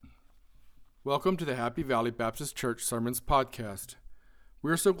Welcome to the Happy Valley Baptist Church Sermons Podcast.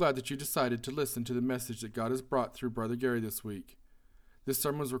 We are so glad that you decided to listen to the message that God has brought through Brother Gary this week. This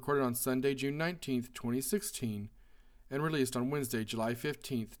sermon was recorded on Sunday, June 19th, 2016, and released on Wednesday, July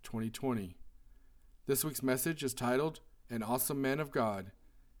 15th, 2020. This week's message is titled, An Awesome Man of God,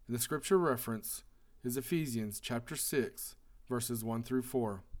 and the scripture reference is Ephesians chapter 6, verses 1 through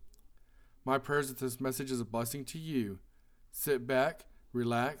 4. My prayer is that this message is a blessing to you. Sit back,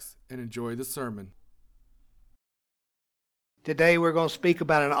 relax, and enjoy the sermon. Today we're going to speak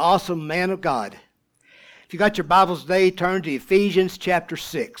about an awesome man of God. If you got your Bibles today, turn to Ephesians chapter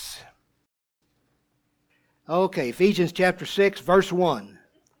 6. Okay, Ephesians chapter 6, verse 1.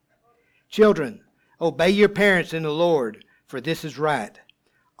 Children, obey your parents in the Lord, for this is right.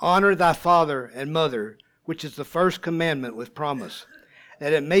 Honor thy father and mother, which is the first commandment with promise,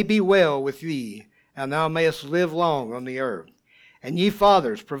 that it may be well with thee, and thou mayest live long on the earth. And ye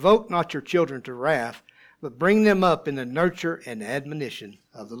fathers, provoke not your children to wrath, but bring them up in the nurture and admonition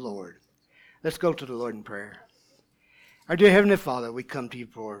of the Lord. Let's go to the Lord in prayer. Our dear Heavenly Father, we come to you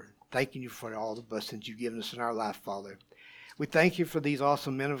for thanking you for all the blessings you've given us in our life, Father. We thank you for these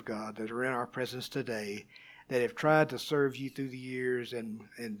awesome men of God that are in our presence today, that have tried to serve you through the years and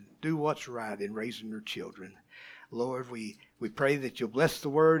do what's right in raising their children. Lord, we pray that you'll bless the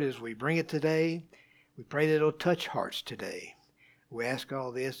word as we bring it today. We pray that it'll touch hearts today. We ask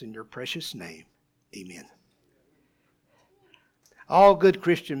all this in your precious name. Amen. All good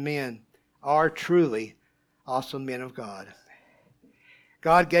Christian men are truly awesome men of God.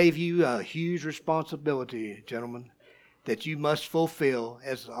 God gave you a huge responsibility, gentlemen, that you must fulfill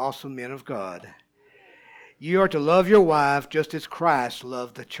as awesome men of God. You are to love your wife just as Christ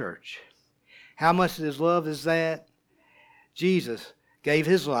loved the church. How much of his love is that? Jesus gave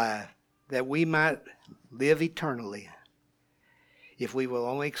his life that we might live eternally, if we will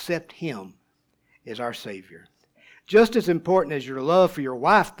only accept him as our Savior. Just as important as your love for your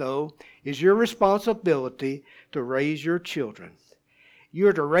wife, though, is your responsibility to raise your children. You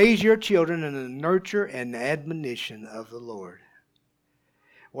are to raise your children in the nurture and admonition of the Lord.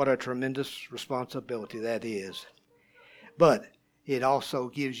 What a tremendous responsibility that is. But it also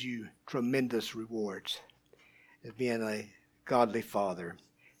gives you tremendous rewards as being a godly father.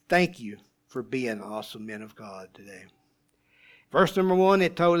 Thank you for being awesome men of God today. Verse number 1,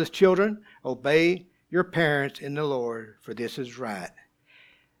 it told us, children, obey your parents in the Lord, for this is right.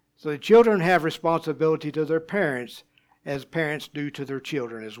 So the children have responsibility to their parents as parents do to their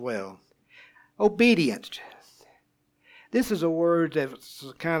children as well. Obedience. This is a word that's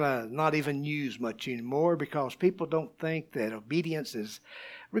kind of not even used much anymore because people don't think that obedience is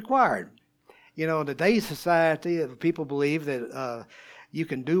required. You know, in today's society, people believe that you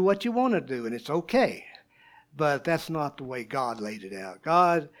can do what you want to do and it's okay. But that's not the way God laid it out.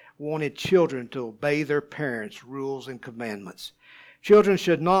 God wanted children to obey their parents' rules and commandments. Children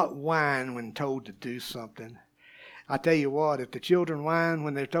should not whine when told to do something. I tell you what, if the children whine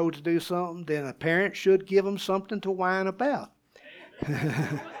when they're told to do something, then a parent should give them something to whine about.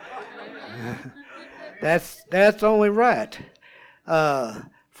 That's only right.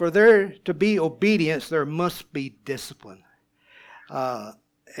 For there to be obedience, there must be discipline.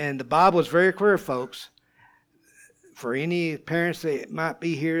 And the Bible is very clear, folks. For any parents that might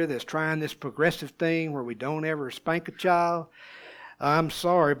be here that's trying this progressive thing where we don't ever spank a child, I'm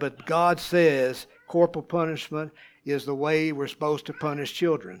sorry, but God says corporal punishment is the way we're supposed to punish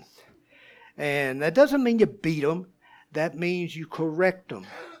children. And that doesn't mean you beat them. That means you correct them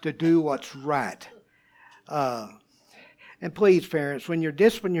to do what's right. And please, parents, when you're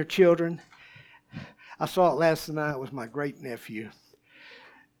disciplining your children, I saw it last night with my great-nephew.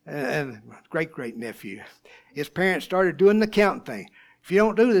 And great-nephew. His parents started doing the counting thing. If you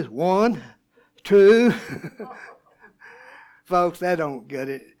don't do this, 1, 2. Folks, that don't get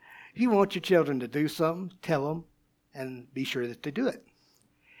it. If you want your children to do something, tell them and be sure that they do it.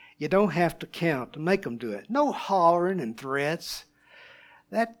 You don't have to count to make them do it. No hollering and threats.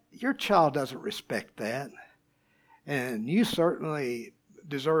 Your child doesn't respect that. And you certainly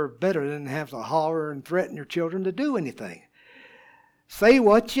deserve better than to have to holler and threaten your children to do anything. Say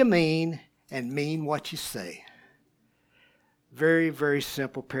what you mean and mean what you say. Very, very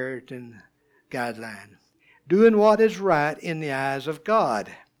simple parenting guideline. Doing what is right in the eyes of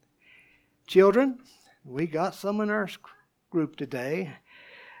God. Children, we got some in our group today.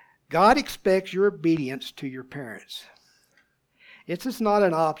 God expects your obedience to your parents. This is not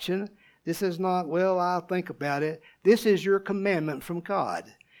an option. This is not, well, I'll think about it. This is your commandment from God.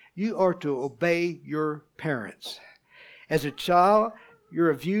 You are to obey your parents. As a child,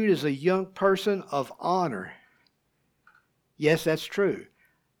 you're viewed as a young person of honor. Yes, that's true.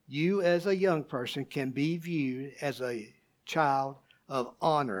 you as a young person can be viewed as a child of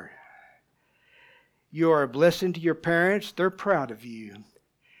honor. You are a blessing to your parents. They're proud of you.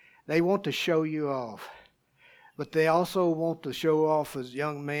 They want to show you off. But they also want to show off as a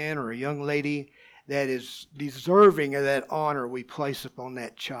young man or a young lady that is deserving of that honor we place upon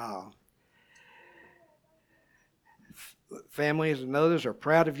that child. Families and others are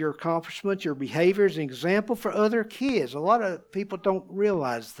proud of your accomplishments, your behavior is an example for other kids. A lot of people don't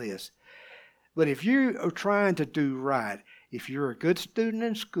realize this. But if you are trying to do right, if you're a good student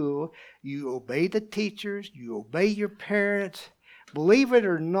in school, you obey the teachers, you obey your parents, believe it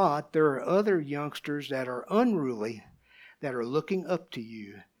or not, there are other youngsters that are unruly that are looking up to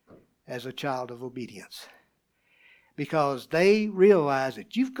you as a child of obedience. Because they realize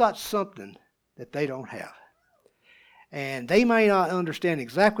that you've got something that they don't have. And they may not understand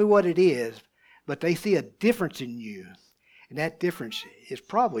exactly what it is, but they see a difference in you. And that difference is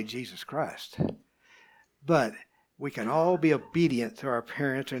probably Jesus Christ. But we can all be obedient to our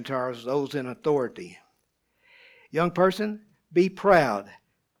parents and to those in authority. Young person, be proud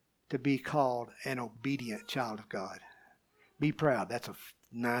to be called an obedient child of God. Be proud. That's a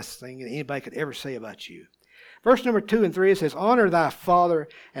nice thing that anybody could ever say about you. Verse number 2 and 3, it says, honor thy father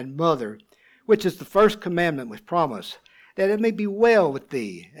and mother, which is the first commandment with promise, that it may be well with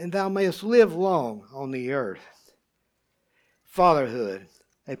thee, and thou mayest live long on the earth. Fatherhood,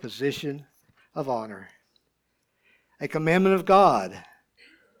 a position of honor. A commandment of God.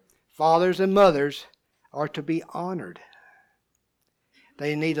 Fathers and mothers are to be honored.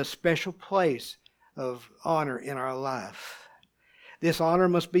 They need a special place of honor in our life. This honor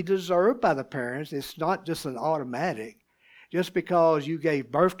must be deserved by the parents. It's not just an automatic. Just because you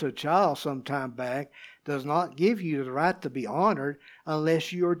gave birth to a child some time back does not give you the right to be honored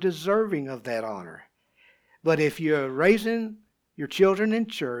unless you are deserving of that honor. But if you're raising your children in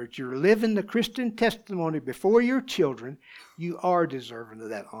church, you're living the Christian testimony before your children, you are deserving of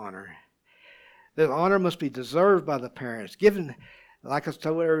that honor. The honor must be deserved by the parents. Given, like I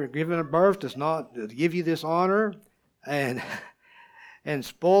told her, giving a birth does not give you this honor, and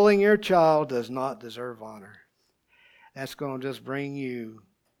spoiling your child does not deserve honor. That's going to just bring you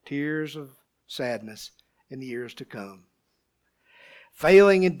tears of sadness in the years to come.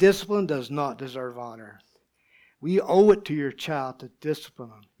 Failing in discipline does not deserve honor. We owe it to your child to discipline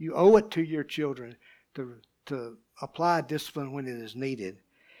them. You owe it to your children to apply discipline when it is needed.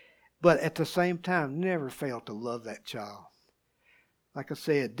 But at the same time, never fail to love that child. Like I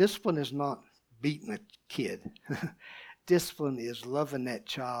said, discipline is not beating a kid. Discipline is loving that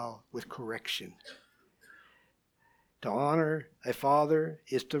child with correction. To honor a father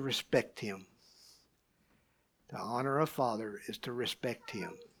is to respect him. To honor a father is to respect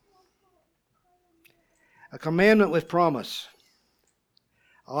him. A commandment with promise.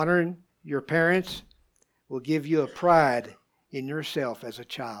 Honoring your parents will give you a pride in yourself as a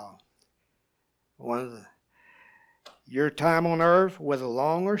child. Your time on earth, whether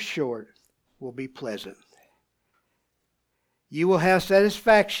long or short, will be pleasant. You will have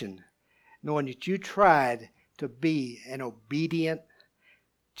satisfaction knowing that you tried to be an obedient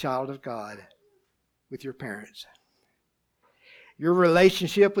child of God with your parents. Your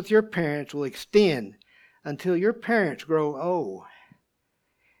relationship with your parents will extend until your parents grow old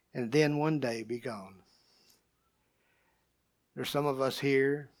and then one day be gone. There's some of us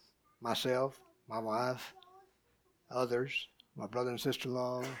here, myself, my wife, others, my brother and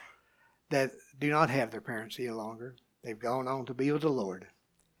sister-in-law, that do not have their parents any longer. They've gone on to be with the Lord.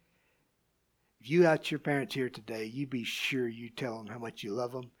 If you got your parents here today, you be sure you tell them how much you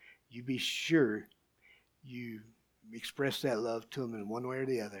love them. You be sure you express that love to them in one way or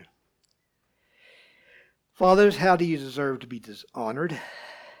the other. Fathers, how do you deserve to be honored?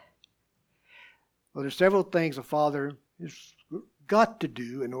 Well, there's several things a father has got to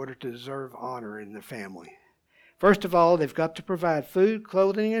do in order to deserve honor in the family. First of all, they've got to provide food,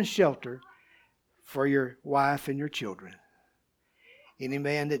 clothing, and shelter for your wife and your children. Any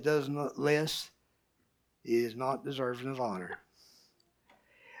man that does not less is not deserving of honor.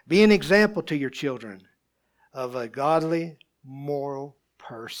 Be an example to your children of a godly, moral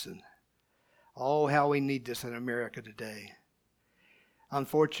person. Oh, how we need this in America today.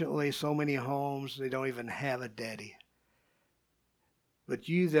 Unfortunately, so many homes, they don't even have a daddy. But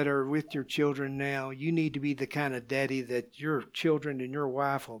you that are with your children now, you need to be the kind of daddy that your children and your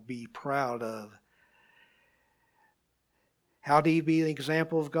wife will be proud of. How do you be an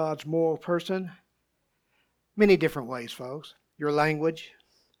example of God's moral person? Many different ways, folks. Your language,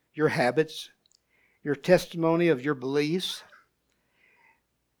 your habits, your testimony of your beliefs,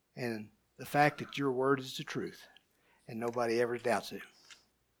 and the fact that your word is the truth and nobody ever doubts it.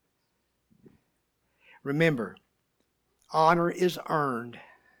 Remember, honor is earned.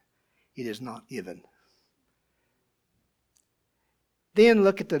 It is not given. Then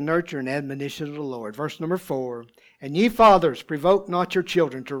look at the nurture and admonition of the Lord. Verse number 4. And ye fathers, provoke not your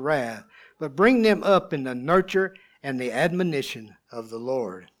children to wrath, but bring them up in the nurture and the admonition of the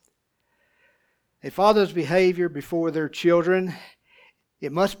Lord. A father's behavior before their children,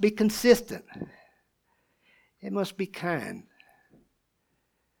 it must be consistent. It must be kind.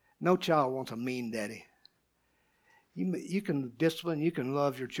 No child wants a mean daddy. You can discipline, you can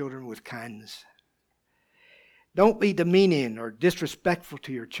love your children with kindness. Don't be demeaning or disrespectful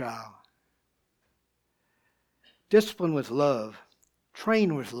to your child. Discipline with love.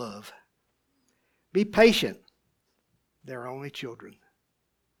 Train with love. Be patient. They're only children.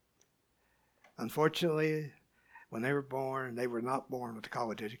 Unfortunately, when they were born, they were not born with a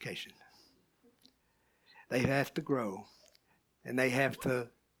college education. They have to grow, and they have to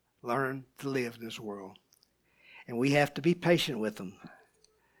learn to live in this world. And we have to be patient with them.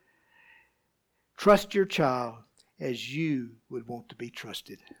 Trust your child as you would want to be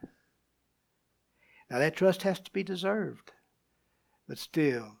trusted. Now that trust has to be deserved, but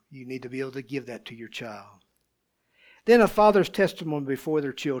still you need to be able to give that to your child. Then a father's testimony before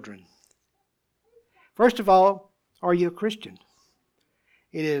their children. First of all, are you a Christian?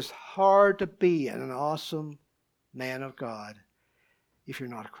 It is hard to be an awesome man of God if you're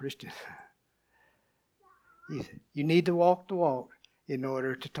not a Christian. You need to walk the walk in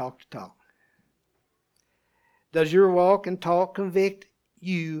order to talk the talk. Does your walk and talk convict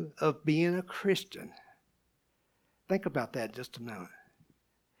you of being a Christian? Think about that just a minute.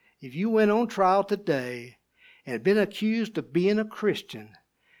 If you went on trial today and had been accused of being a Christian,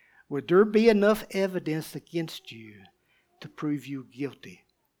 would there be enough evidence against you to prove you guilty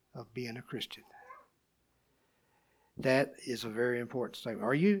of being a Christian? That is a very important statement.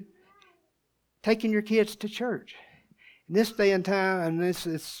 Are you taking your kids to church? In this day and time, and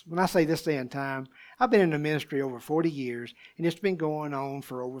when I say this day and time, I've been in the ministry over 40 years, and it's been going on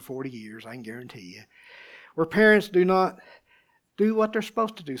for over 40 years, I can guarantee you, where parents do not do what they're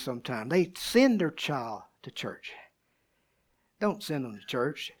supposed to do sometimes. They send their child to church. Don't send them to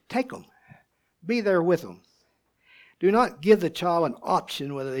church. Take them. Be there with them. Do not give the child an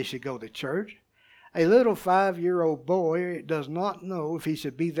option whether they should go to church. A little 5-year-old boy does not know if he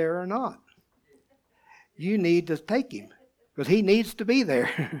should be there or not. You need to take him because he needs to be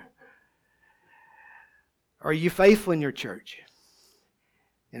there. Are you faithful in your church?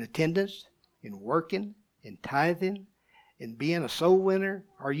 In attendance, in working, in tithing, in being a soul winner?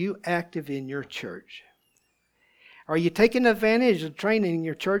 Are you active in your church? Are you taking advantage of the training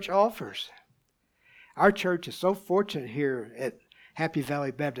your church offers? Our church is so fortunate here at Happy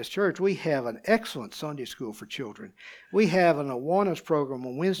Valley Baptist Church. We have an excellent Sunday school for children. We have an Awanas program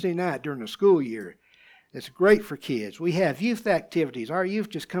on Wednesday night during the school year. It's great for kids. We have youth activities. Our youth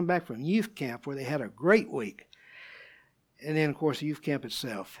just come back from youth camp where they had a great week. And then, of course, youth camp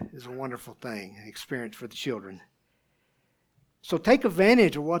itself is a wonderful thing, an experience for the children. So take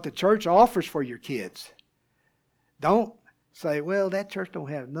advantage of what the church offers for your kids. Don't say, well, that church don't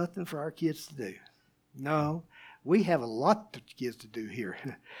have nothing for our kids to do. No, we have a lot of kids to do here.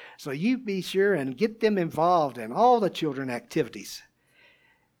 So you be sure and get them involved in all the children activities.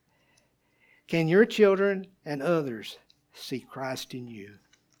 Can your children and others see Christ in you?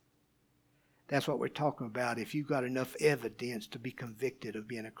 That's what we're talking about if you've got enough evidence to be convicted of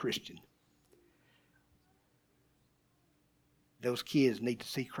being a Christian. Those kids need to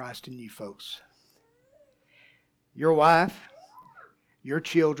see Christ in you, folks. Your wife, your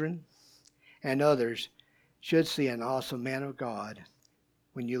children, and others should see an awesome man of God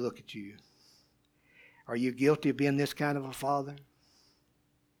when you look at you. Are you guilty of being this kind of a father?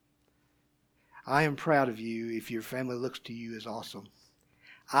 I am proud of you if your family looks to you as awesome.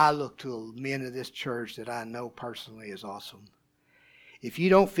 I look to men of this church that I know personally as awesome. If you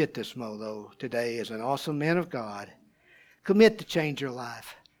don't fit this mold, though, today as an awesome man of God, commit to change your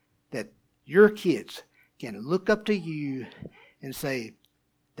life, that your kids can look up to you and say,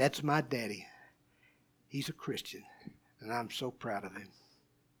 that's my daddy. He's a Christian, and I'm so proud of him.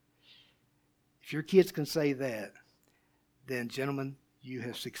 If your kids can say that, then, gentlemen, you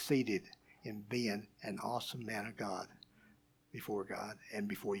have succeeded in being an awesome man of God before God and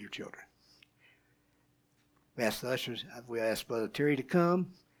before your children. We ask the ushers, we ask Brother Terry to come,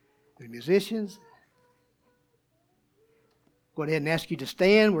 the musicians. Go ahead and ask you to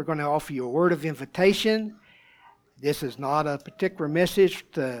stand. We're going to offer you a word of invitation. This is not a particular message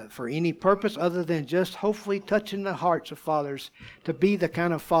for any purpose other than just hopefully touching the hearts of fathers to be the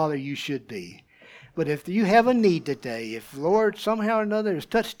kind of father you should be. But if you have a need today, if the Lord somehow or another has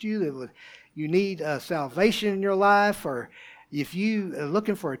touched you, you need salvation in your life, or if you are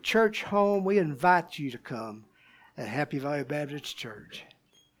looking for a church home, we invite you to come at Happy Valley Baptist Church.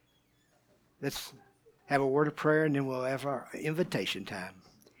 Let's have a word of prayer, and then we'll have our invitation time.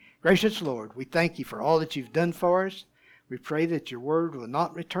 Gracious Lord, we thank you for all that you've done for us. We pray that your word will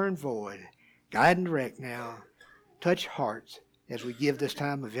not return void. Guide and direct now. Touch hearts as we give this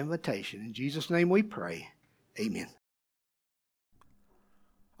time of invitation. In Jesus' name we pray. Amen.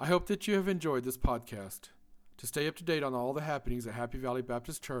 I hope that you have enjoyed this podcast. To stay up to date on all the happenings at Happy Valley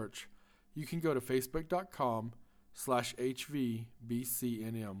Baptist Church, you can go to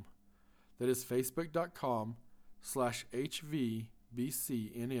facebook.com/HVBCNM. That is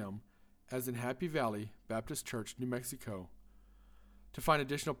facebook.com/HVBCNM, as in Happy Valley Baptist Church, New Mexico. To find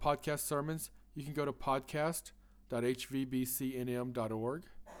additional podcast sermons, you can go to podcast.hvbcnm.org.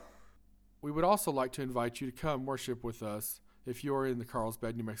 We would also like to invite you to come worship with us if you are in the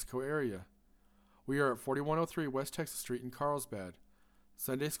Carlsbad, New Mexico area. We are at 4103 West Texas Street in Carlsbad.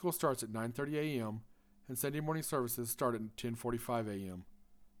 Sunday school starts at 9:30 a.m. and Sunday morning services start at 10:45 a.m.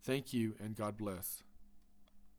 Thank you, and God bless.